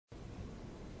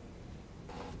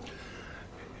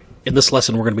In this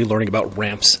lesson, we're going to be learning about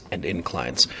ramps and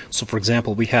inclines. So for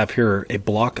example, we have here a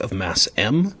block of mass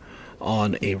m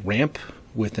on a ramp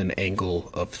with an angle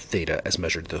of theta as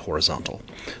measured to the horizontal.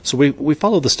 So we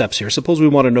follow the steps here. Suppose we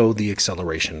want to know the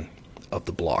acceleration of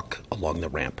the block along the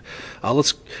ramp.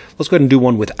 Let's go ahead and do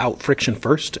one without friction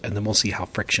first, and then we'll see how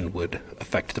friction would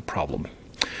affect the problem.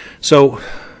 So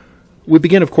we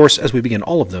begin, of course, as we begin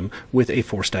all of them, with a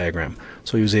force diagram.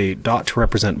 So I use a dot to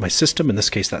represent my system. In this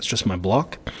case, that's just my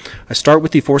block. I start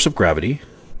with the force of gravity,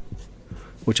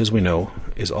 which, as we know,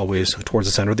 is always towards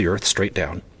the center of the Earth, straight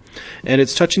down. And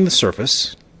it's touching the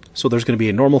surface, so there's going to be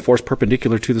a normal force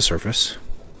perpendicular to the surface.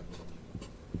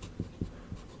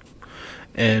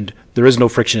 And there is no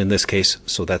friction in this case,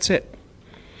 so that's it.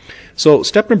 So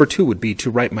step number 2 would be to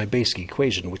write my basic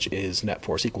equation, which is net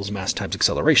force equals mass times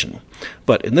acceleration.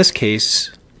 But in this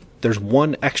case, there's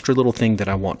one extra little thing that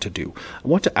I want to do. I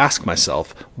want to ask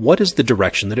myself, what is the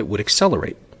direction that it would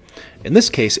accelerate? In this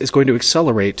case, it's going to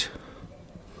accelerate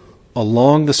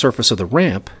along the surface of the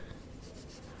ramp,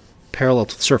 parallel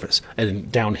to the surface,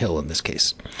 and downhill in this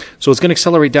case. So it's going to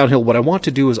accelerate downhill. What I want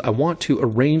to do is I want to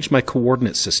arrange my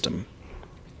coordinate system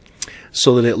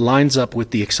so that it lines up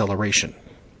with the acceleration.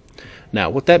 Now,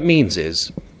 what that means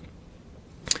is,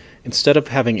 instead of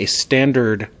having a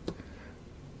standard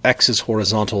x is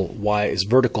horizontal, y is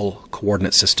vertical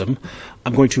coordinate system,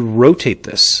 I'm going to rotate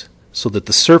this so that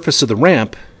the surface of the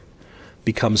ramp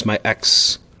becomes my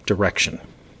x direction.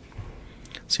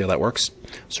 See how that works?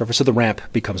 Surface of the ramp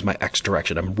becomes my x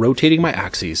direction. I'm rotating my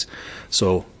axes.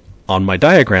 So on my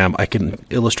diagram, I can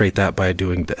illustrate that by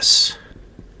doing this.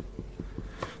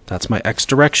 That's my x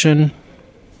direction,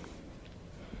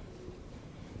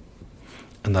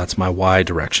 and that's my y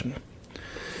direction.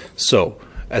 So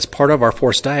as part of our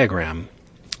force diagram,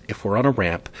 if we're on a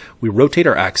ramp, we rotate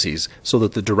our axes so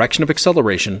that the direction of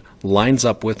acceleration lines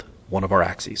up with one of our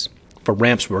axes. For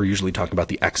ramps, we're usually talking about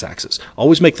the x-axis.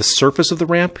 Always make the surface of the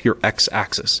ramp your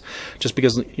x-axis. Just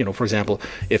because, for example,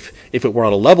 if it were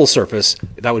on a level surface,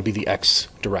 that would be the x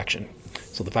direction.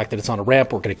 So the fact that it's on a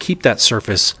ramp, we're going to keep that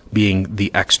surface being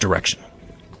the x direction.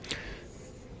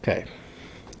 Okay.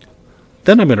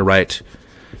 Then I'm going to write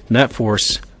net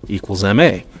force equals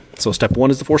ma. So step 1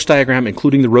 is the force diagram,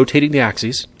 including the rotating the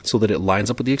axes so that it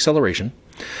lines up with the acceleration.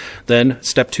 Then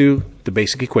step 2, the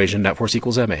basic equation, net force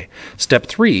equals ma. Step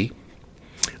 3,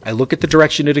 I look at the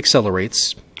direction it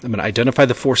accelerates. I'm going to identify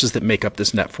the forces that make up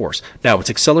this net force. Now,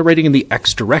 it's accelerating in the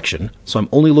x direction, so I'm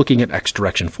only looking at x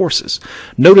direction forces.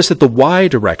 Notice that the y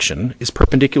direction is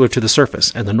perpendicular to the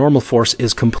surface, and the normal force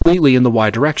is completely in the y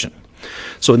direction.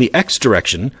 So in the x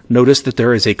direction, notice that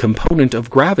there is a component of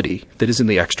gravity that is in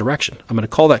the x direction. I'm going to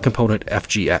call that component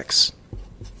FGX,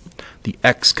 the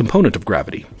x component of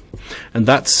gravity. And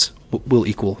that's will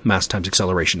equal mass times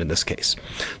acceleration in this case.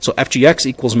 So FGX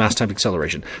equals mass times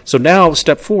acceleration. So now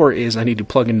step 4 is I need to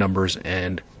plug in numbers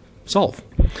and solve.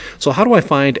 So how do I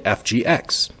find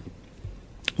FGX?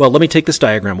 Well, let me take this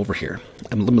diagram over here,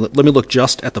 and let me look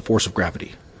just at the force of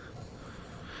gravity.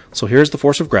 So here's the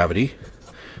force of gravity,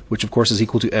 which of course is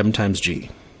equal to m times g,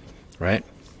 right?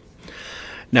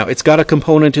 Now it's got a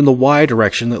component in the y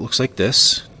direction that looks like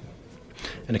this,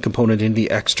 and a component in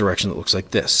the x direction that looks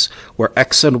like this. Where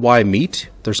x and y meet,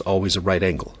 there's always a right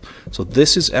angle. So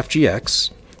this is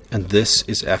FGX, and this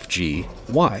is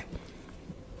FGY,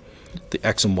 the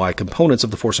x and y components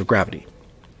of the force of gravity.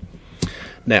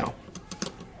 Now,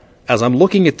 as I'm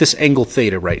looking at this angle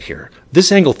theta right here,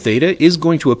 this angle theta is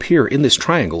going to appear in this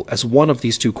triangle as one of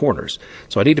these two corners.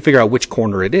 So I need to figure out which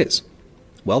corner it is.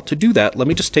 Well, to do that, let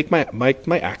me just take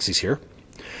my axes here.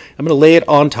 I'm going to lay it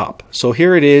on top. So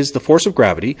here it is. The force of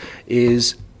gravity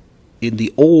is in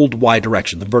the old y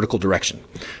direction, the vertical direction.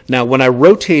 Now, when I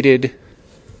rotated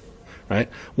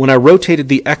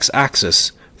the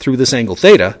x-axis through this angle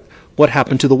theta, what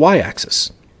happened to the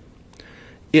y-axis?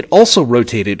 It also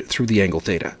rotated through the angle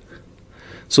theta.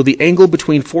 So the angle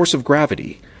between force of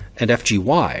gravity and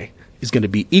FGY is going to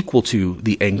be equal to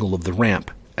the angle of the ramp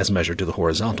as measured to the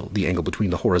horizontal, the angle between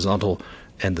the horizontal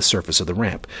and the surface of the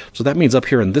ramp. So that means up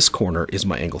here in this corner is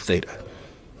my angle theta.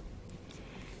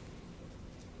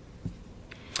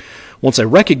 Once I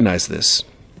recognize this,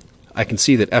 I can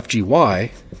see that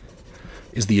FGY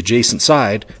is the adjacent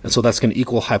side, and so that's going to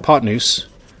equal hypotenuse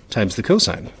times the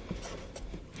cosine.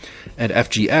 And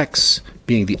FGX,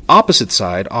 being the opposite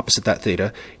side, opposite that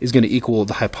theta, is going to equal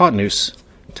the hypotenuse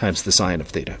times the sine of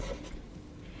theta.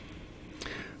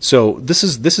 So this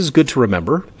is good to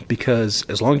remember, because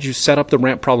as long as you set up the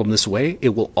ramp problem this way, it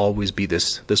will always be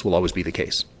this will always be the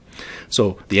case.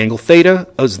 So the angle theta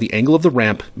is the angle of the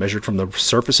ramp measured from the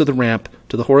surface of the ramp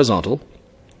to the horizontal.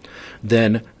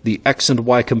 Then the x and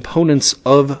y components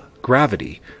of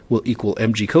gravity will equal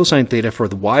mg cosine theta for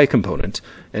the y component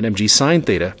and mg sine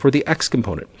theta for the x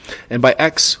component. And by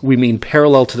x, we mean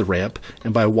parallel to the ramp,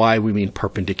 and by y, we mean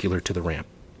perpendicular to the ramp.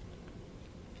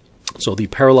 So the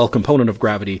parallel component of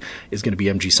gravity is going to be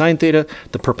mg sine theta.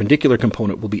 The perpendicular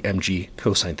component will be mg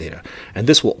cosine theta. And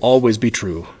this will always be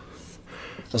true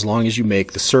as long as you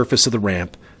make the surface of the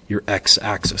ramp your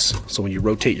x-axis. So when you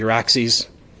rotate your axes,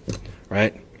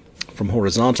 right, from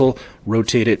horizontal,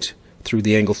 rotate it through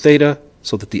the angle theta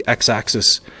so that the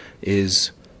x-axis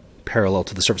is parallel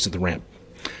to the surface of the ramp.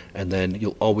 And then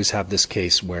you'll always have this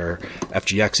case where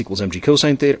fgx equals mg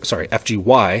cosine theta, sorry,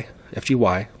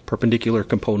 fgy, perpendicular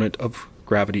component of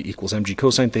gravity equals mg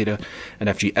cosine theta, and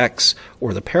fgx,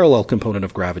 or the parallel component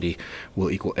of gravity, will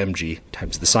equal mg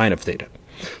times the sine of theta.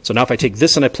 So now if I take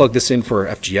this and I plug this in for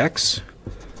fgx,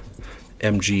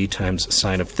 mg times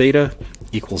sine of theta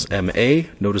equals ma.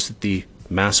 Notice that the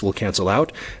mass will cancel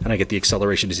out, and I get the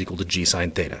acceleration is equal to g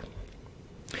sine theta.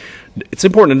 It's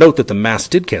important to note that the mass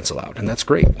did cancel out, and that's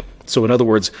great. So in other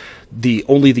words,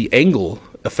 only the angle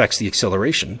affects the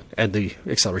acceleration and the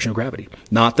acceleration of gravity,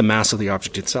 not the mass of the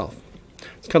object itself.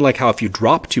 It's kind of like how if you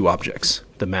drop two objects,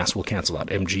 the mass will cancel out.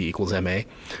 Mg equals ma,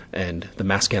 and the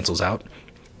mass cancels out.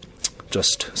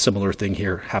 Just similar thing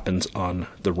here happens on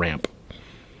the ramp.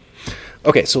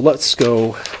 Okay, so let's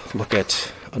go look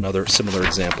at another similar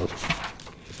example.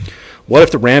 What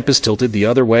if the ramp is tilted the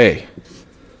other way?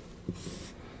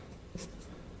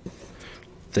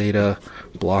 Theta,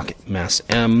 block mass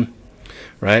m,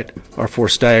 right? Our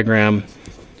force diagram,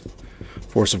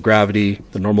 force of gravity,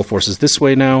 the normal force is this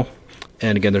way now.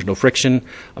 And again, there's no friction.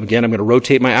 Again, I'm going to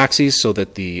rotate my axes so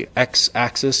that the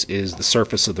x-axis is the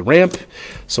surface of the ramp.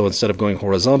 So instead of going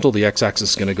horizontal, the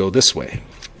x-axis is going to go this way.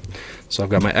 So I've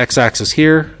got my x-axis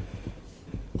here,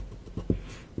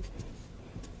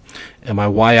 and my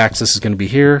y-axis is going to be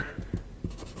here.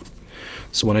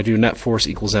 So when I do net force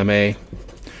equals ma,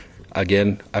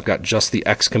 again, I've got just the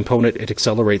x component. It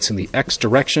accelerates in the x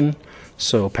direction,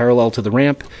 so parallel to the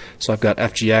ramp. So I've got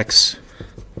fgx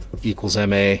equals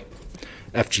ma.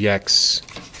 Fgx,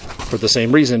 for the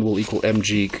same reason, will equal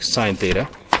mg sine theta.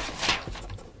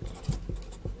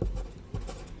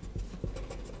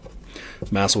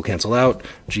 Mass will cancel out.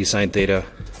 G sine theta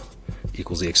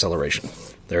equals the acceleration.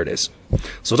 There it is.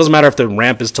 So it doesn't matter if the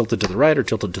ramp is tilted to the right or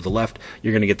tilted to the left,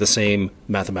 you're going to get the same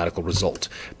mathematical result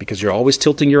because you're always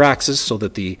tilting your axis so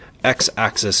that the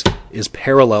x-axis is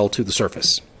parallel to the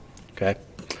surface. Okay?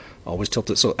 Always tilt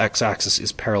it so x-axis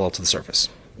is parallel to the surface.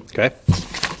 Okay?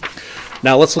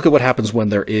 Now let's look at what happens when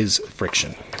there is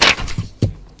friction.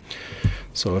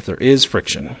 So if there is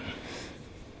friction,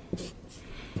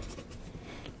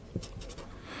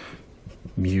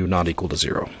 mu not equal to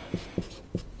 0.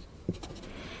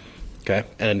 Okay,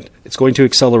 and it's going to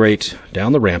accelerate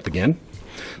down the ramp again.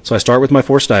 So I start with my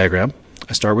force diagram.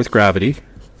 I start with gravity.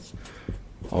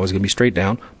 Always going to be straight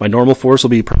down. My normal force will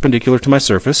be perpendicular to my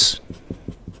surface.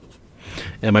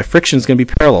 And my friction is going to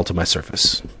be parallel to my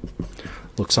surface.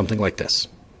 Looks something like this.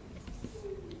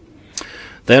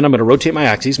 Then I'm going to rotate my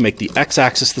axes, make the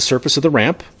x-axis the surface of the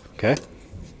ramp. Okay,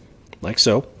 like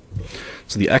so.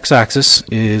 So the x-axis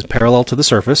is parallel to the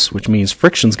surface, which means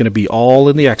friction is going to be all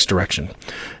in the x direction.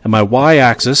 And my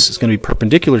y-axis is going to be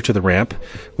perpendicular to the ramp,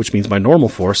 which means my normal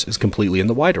force is completely in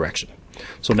the y direction.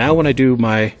 So now when I do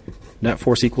my net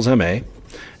force equals ma,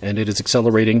 and it is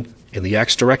accelerating in the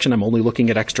x direction, I'm only looking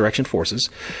at x direction forces,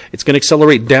 it's going to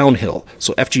accelerate downhill.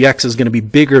 So fgx is going to be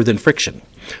bigger than friction.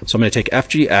 So I'm going to take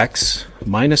fgx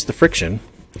minus the friction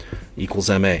equals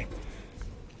ma.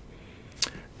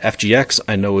 Fgx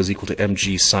I know is equal to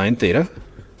mg sine theta.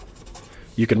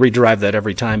 You can rederive that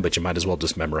every time, but you might as well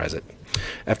just memorize it.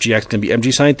 Fgx is going to be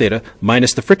mg sine theta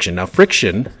minus the friction. Now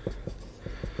friction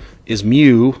is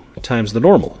mu times the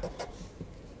normal.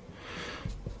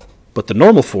 But the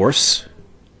normal force,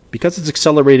 because it's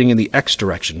accelerating in the x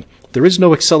direction, there is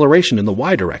no acceleration in the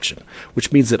y direction,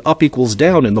 which means that up equals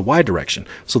down in the y direction.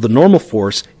 So the normal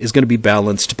force is going to be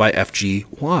balanced by fgy.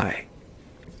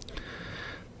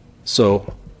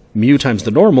 So mu times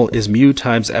the normal is mu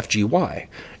times fgy.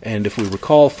 And if we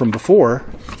recall from before,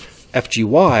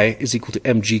 fgy is equal to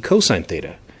mg cosine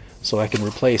theta. So I can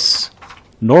replace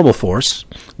normal force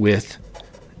with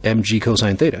mg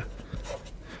cosine theta,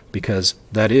 because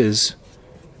that is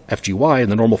fgy, and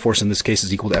the normal force in this case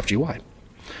is equal to fgy.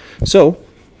 So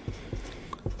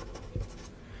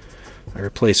I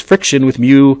replace friction with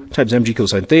mu times mg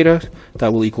cosine theta.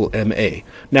 That will equal ma.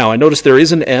 Now I notice there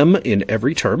is an m in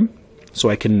every term, so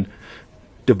I can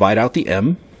divide out the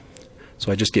m.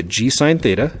 So I just get g sine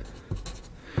theta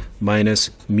minus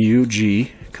mu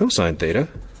g cosine theta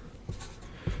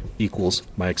equals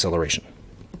my acceleration.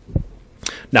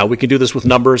 Now, we can do this with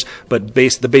numbers, but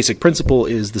the basic principle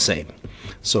is the same.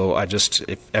 So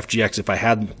if FGX, if I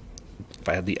had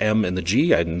the m and the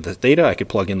g and the theta, I could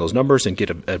plug in those numbers and get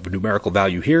a numerical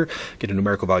value here, get a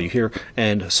numerical value here,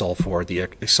 and solve for the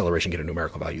acceleration, get a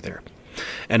numerical value there.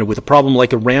 And with a problem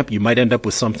like a ramp, you might end up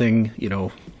with something,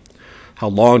 how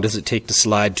long does it take to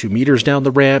slide 2 meters down the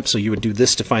ramp? So you would do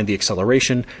this to find the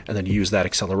acceleration, and then use that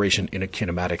acceleration in a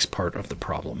kinematics part of the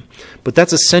problem. But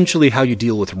that's essentially how you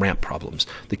deal with ramp problems.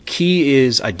 The key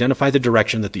is identify the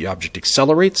direction that the object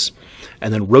accelerates,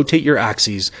 and then rotate your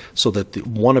axes so that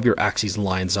one of your axes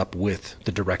lines up with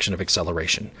the direction of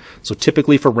acceleration. So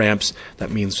typically for ramps,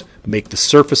 that means make the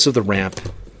surface of the ramp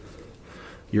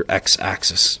your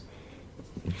x-axis.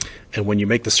 And when you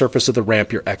make the surface of the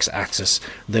ramp your x-axis,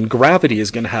 then gravity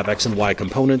is going to have x and y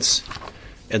components,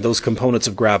 and those components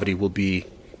of gravity will be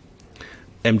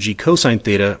mg cosine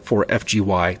theta for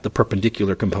fgy, the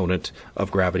perpendicular component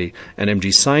of gravity, and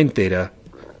mg sine theta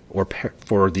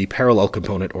for the parallel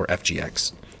component, or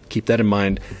fgx. Keep that in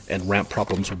mind, and ramp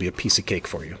problems will be a piece of cake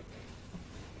for you.